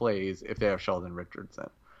select plays if they have Sheldon Richardson.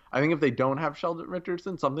 I think if they don't have Sheldon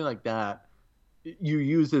Richardson, something like that you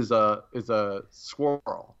use as a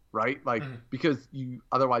squirrel, right? Like because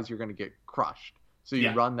otherwise you're going to get crushed. So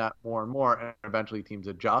you run that more and more, and eventually teams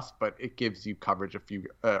adjust, but it gives you coverage a few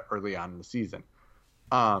early on in the season.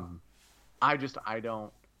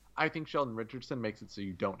 I think Sheldon Richardson makes it so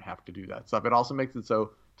you don't have to do that stuff. It also makes it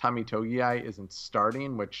so Tommy Togiai isn't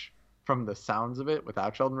starting, which from the sounds of it,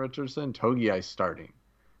 without Sheldon Richardson, Togiai's starting.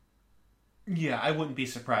 Yeah, I wouldn't be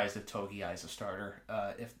surprised if Togiai's a starter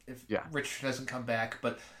if Richardson doesn't come back.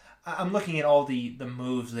 But I'm looking at all the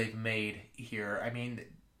moves they've made here. I mean,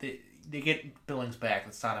 they get Billings back.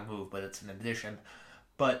 That's not a move, but it's an addition.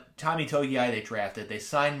 But Tommy Togiai they drafted. They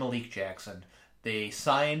signed Malik Jackson. They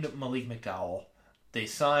signed Malik McDowell. They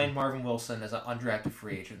signed Marvin Wilson as an undrafted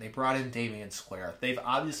free agent. They brought in Damian Square. They've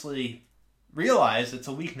obviously realized it's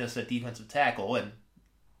a weakness at defensive tackle, and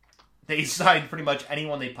they signed pretty much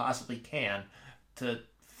anyone they possibly can to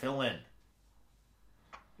fill in.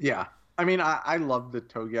 Yeah. I mean, I love the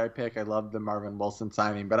Togiai pick. I love the Marvin Wilson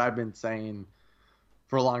signing, but I've been saying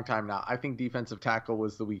for a long time now, I think defensive tackle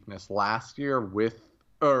was the weakness last year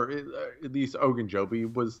or at least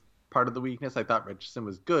Ogunjobi was part of the weakness. I thought Richardson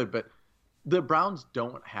was good, but the Browns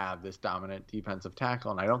don't have this dominant defensive tackle,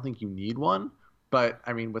 and I don't think you need one. But,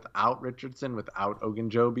 I mean, without Richardson, without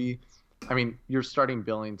Ogunjobi, I mean, you're starting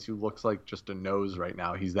Billings, who looks like just a nose right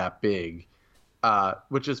now. He's that big,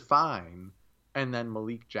 which is fine. And then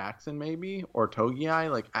Malik Jackson maybe, or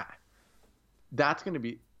Togiai. That's going to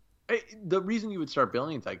be – the reason you would start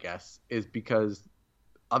Billings, I guess, is because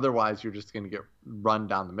otherwise you're just going to get run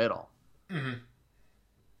down the middle. Mm-hmm.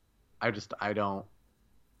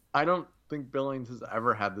 I don't think Billings has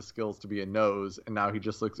ever had the skills to be a nose, and now he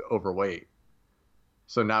just looks overweight.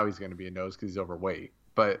 So now he's going to be a nose because he's overweight.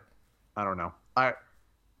 But I don't know.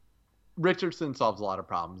 Richardson solves a lot of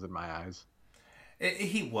problems in my eyes.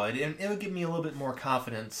 He would, and it would give me a little bit more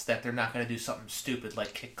confidence that they're not going to do something stupid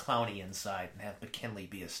like kick Clowney inside and have McKinley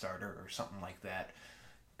be a starter or something like that.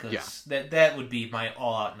 Because that would be my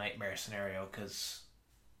all-out nightmare scenario, because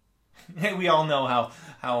we all know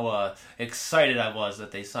how excited I was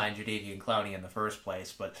that they signed Jadeveon Clowney in the first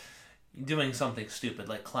place, but doing something stupid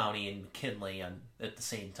like Clowney and McKinley at the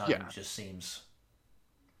same time just seems...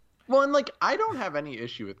 Well, and I don't have any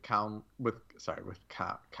issue with Clowney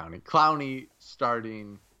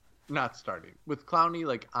starting not starting. With Clowney,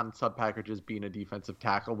 like, on sub-packages being a defensive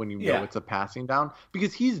tackle when you know Yeah. it's a passing down.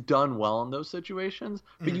 Because he's done well in those situations,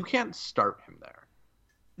 but you can't start him there.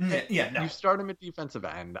 Yeah, no. You start him at defensive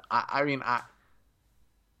end. I mean,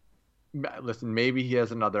 listen, maybe he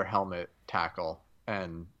has another helmet tackle,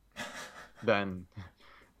 and then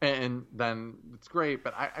it's great.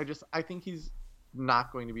 But I think he's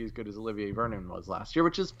not going to be as good as Olivier Vernon was last year,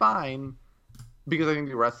 which is fine because I think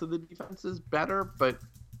the rest of the defense is better. But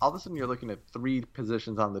all of a sudden, you're looking at 3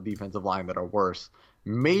 positions on the defensive line that are worse,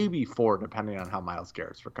 maybe 4, depending on how Myles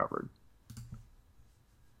Garrett's recovered.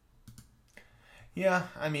 Yeah,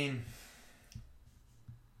 I mean,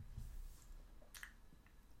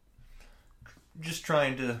 just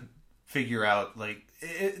trying to figure out like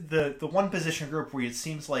the one position group where it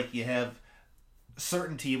seems like you have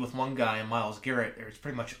certainty with one guy and Myles Garrett, there's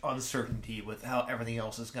pretty much uncertainty with how everything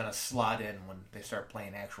else is going to slot in when they start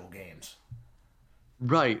playing actual games.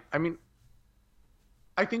 Right. I mean,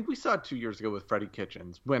 I think we saw it 2 years ago with Freddie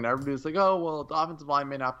Kitchens when everybody was like, oh, well, the offensive line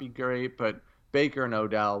may not be great, but Baker and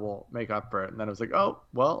Odell will make up for it. And then it was like, oh,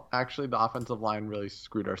 well, actually, the offensive line really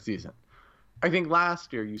screwed our season. I think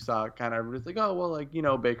last year you saw kind of everybody's like, oh, well, like,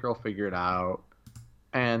 Baker will figure it out.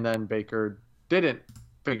 And then Baker didn't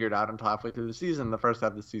figure it out until halfway through the season. The first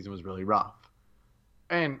half of the season was really rough.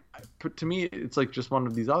 And to me, it's like just one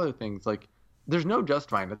of these other things. Like, there's no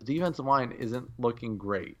justifying it. The defensive line isn't looking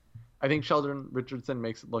great. I think Sheldon Richardson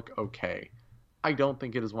makes it look okay. I don't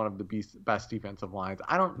think it is one of the best defensive lines.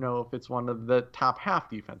 I don't know if it's one of the top half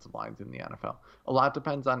defensive lines in the NFL. A lot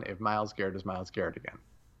depends on if Myles Garrett is Myles Garrett again.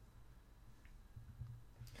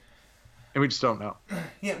 And we just don't know.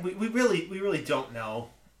 Yeah, we really don't know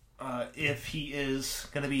if he is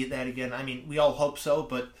going to be that again. I mean, we all hope so,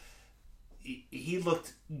 but he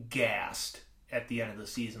looked gassed at the end of the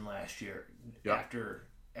season last year after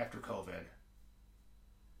COVID.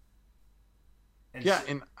 And yeah,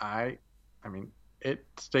 and I mean,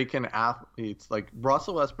 it's taken athletes like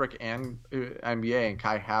Russell Westbrook and NBA and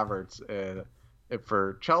Kai Havertz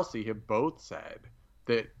for Chelsea have both said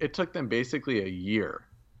that it took them basically a year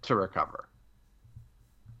to recover.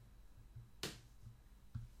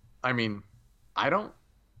 I mean, I don't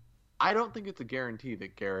think it's a guarantee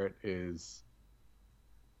that Garrett is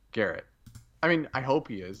Garrett. I mean, I hope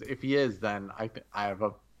he is. If he is, then I have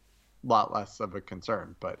a lot less of a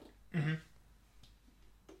concern. But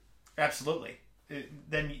absolutely,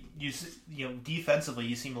 then you defensively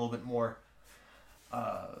you seem a little bit more,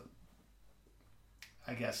 I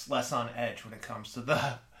guess, less on edge when it comes to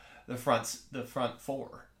the front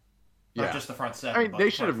 4. Not just the front 7. I mean, they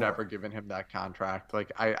should have never given him that contract.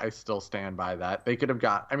 Like, I still stand by that. They could have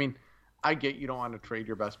I mean, I get you don't want to trade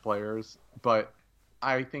your best players, but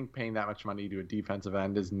I think paying that much money to a defensive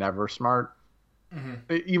end is never smart.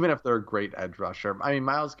 Even if they're a great edge rusher. I mean,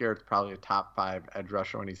 Myles Garrett's probably a top 5 edge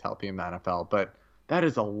rusher when he's healthy in the NFL, but that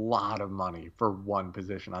is a lot of money for one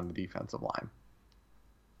position on the defensive line.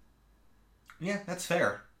 Yeah, that's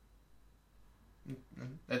fair.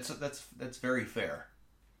 That's very fair.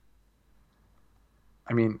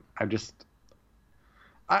 I mean, I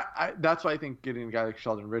that's why I think getting a guy like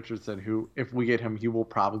Sheldon Richardson, who, if we get him, he will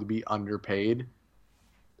probably be underpaid.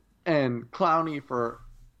 And Clowney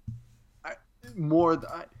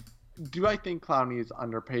do I think Clowney is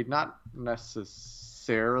underpaid? Not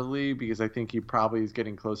necessarily, because I think he probably is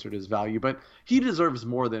getting closer to his value, but he deserves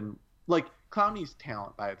more than, like, Clowney's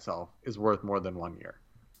talent by itself is worth more than 1 year.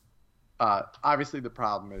 Obviously, the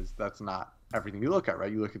problem is that's not everything you look at,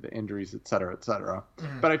 right? You look at the injuries, et cetera, et cetera.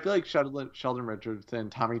 But I feel like Sheldon Richardson,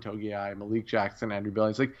 Tommy Togiai, Malik Jackson, Andrew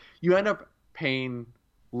Billings, like, you end up paying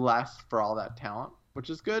less for all that talent,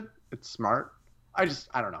 which is good. It's smart. I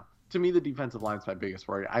don't know. To me, the defensive line is my biggest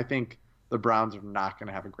worry. I think the Browns are not going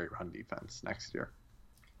to have a great run defense next year.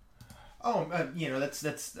 Oh,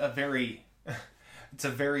 that's a very, it's a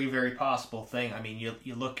very, very possible thing. I mean,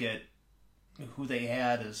 you look at who they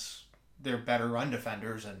had as their better run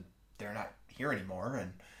defenders, and they're not here anymore.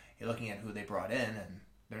 And you're looking at who they brought in, and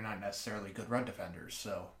they're not necessarily good run defenders.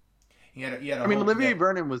 So you had I mean, Olivier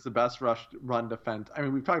Vernon was the best run defense. I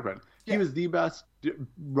mean, we've talked about it. He was the best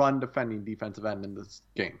run defending defensive end in this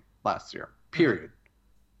game last year, period.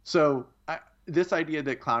 So this idea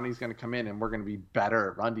that Clowney's going to come in and we're going to be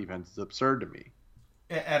better at run defense is absurd to me.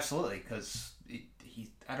 Yeah, absolutely, because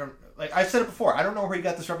I don't, like I've said it before, I don't know where he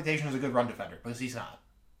got this reputation as a good run defender, because he's not.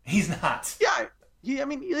 He's not. Yeah, I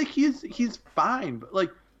mean, like, he's fine, but,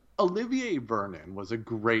 like, Olivier Vernon was a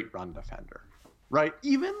great run defender, right?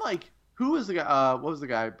 Even, like, who was the guy? What was the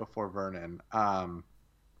guy before Vernon?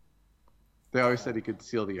 They always said he could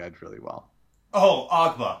seal the edge really well. Oh,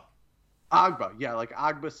 Agba. Yeah, like,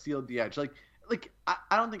 Agba sealed the edge. Like like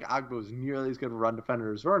I don't think Agbo is nearly as good of a run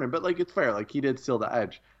defender as Vernon, but like it's fair. Like he did steal the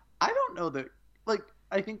edge. I don't know that. Like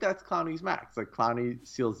I think that's Clowney's max. Like Clowney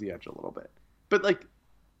seals the edge a little bit, but like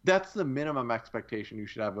that's the minimum expectation you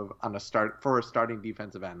should have on a starting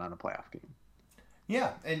defensive end on a playoff game.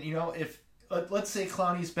 Yeah, and if let's say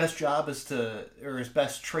Clowney's best job or his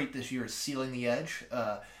best trait this year is sealing the edge.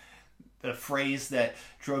 The phrase that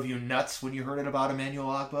drove you nuts when you heard it about Emmanuel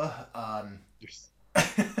Agba. Yes.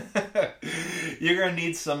 You're gonna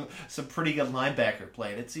need some pretty good linebacker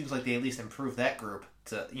play. And it seems like they at least improved that group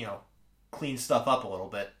to clean stuff up a little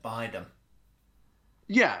bit behind him.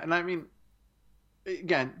 Yeah, and I mean,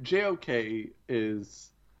 again, JOK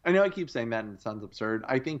is. I know I keep saying that and it sounds absurd.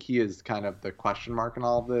 I think he is kind of the question mark in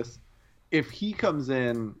all of this. If he comes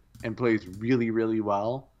in and plays really, really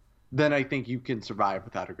well, then I think you can survive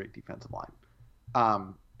without a great defensive line.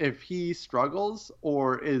 If he struggles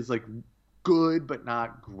or is like good but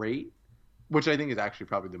not great, which I think is actually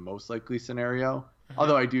probably the most likely scenario,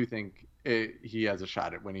 although I do think he has a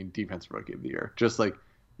shot at winning Defensive Rookie of the Year. Just like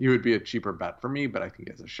he would be a cheaper bet for me, but I think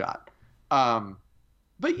he has a shot.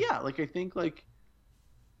 But yeah, like I think like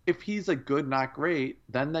if he's like good, not great,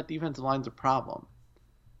 then that defensive line's a problem.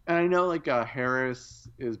 And I know like Harris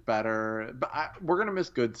is better, but we're gonna miss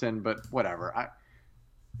Goodson. But whatever.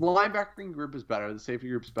 The linebacking group is better. The safety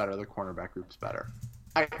group's better. The cornerback group's better.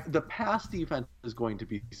 The pass defense is going to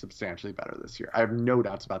be substantially better this year. I have no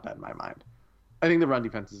doubts about that in my mind. I think the run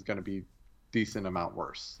defense is going to be decent amount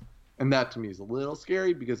worse, and that to me is a little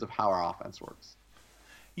scary because of how our offense works.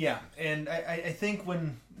 Yeah, and I think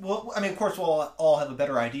of course we'll all have a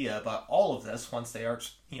better idea about all of this once they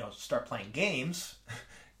start playing games,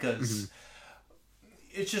 because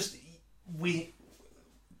it's just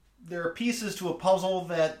there are pieces to a puzzle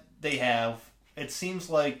that they have. It seems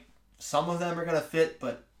like some of them are going to fit,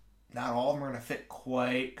 but not all of them are going to fit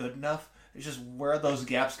quite good enough. It's just where are those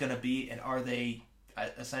gaps going to be, and are they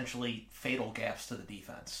essentially fatal gaps to the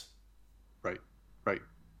defense? Right.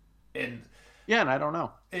 And yeah, and I don't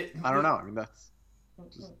know. I don't know. I mean,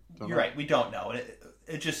 you're right. We don't know.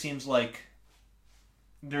 It just seems like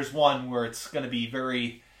there's one where it's going to be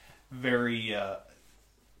very, very, I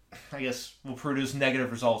guess, will produce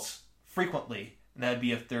negative results frequently, and that'd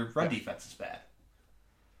be if their run defense is bad.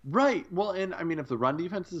 Right. Well, and I mean, if the run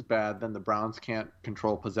defense is bad, then the Browns can't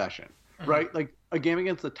control possession. Right? Like a game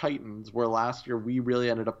against the Titans, where last year we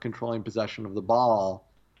really ended up controlling possession of the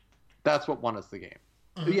ball. That's what won us the game.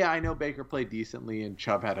 Yeah, I know Baker played decently and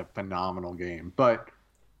Chubb had a phenomenal game, but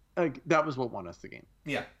like that was what won us the game.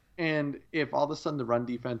 Yeah. And if all of a sudden the run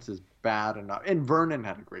defense is bad enough, and Vernon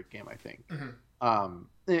had a great game, I think.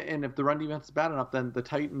 And if the run defense is bad enough, then the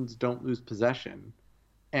Titans don't lose possession,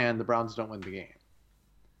 and the Browns don't win the game.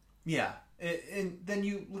 Yeah. And then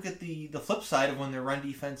you look at the flip side of when their run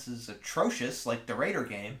defense is atrocious, like the Raider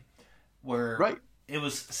game, where it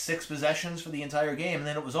was 6 possessions for the entire game, and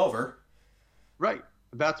then it was over. Right.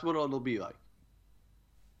 That's what it'll be like.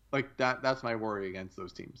 Like that's my worry against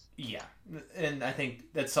those teams. Yeah. And I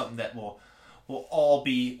think that's something that we'll all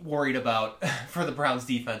be worried about for the Browns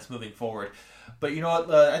defense moving forward. But you know what?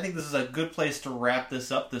 I think this is a good place to wrap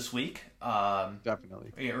this up this week.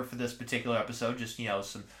 Definitely. Or for this particular episode, just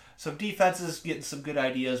some defenses, getting some good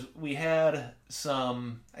ideas. We had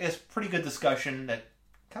some, I guess, pretty good discussion that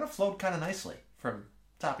kind of flowed kind of nicely from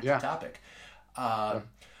topic to topic.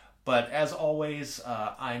 But as always,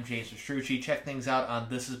 I'm James Mastrucci. Check things out on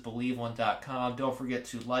thisisbelieveone.com. Don't forget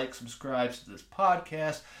to like, subscribe to this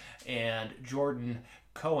podcast. And Jordan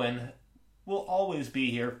Cohen will always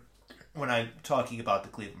be here when I'm talking about the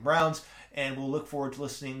Cleveland Browns. And we'll look forward to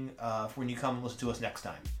listening when you come and listen to us next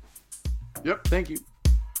time. Yep, thank you.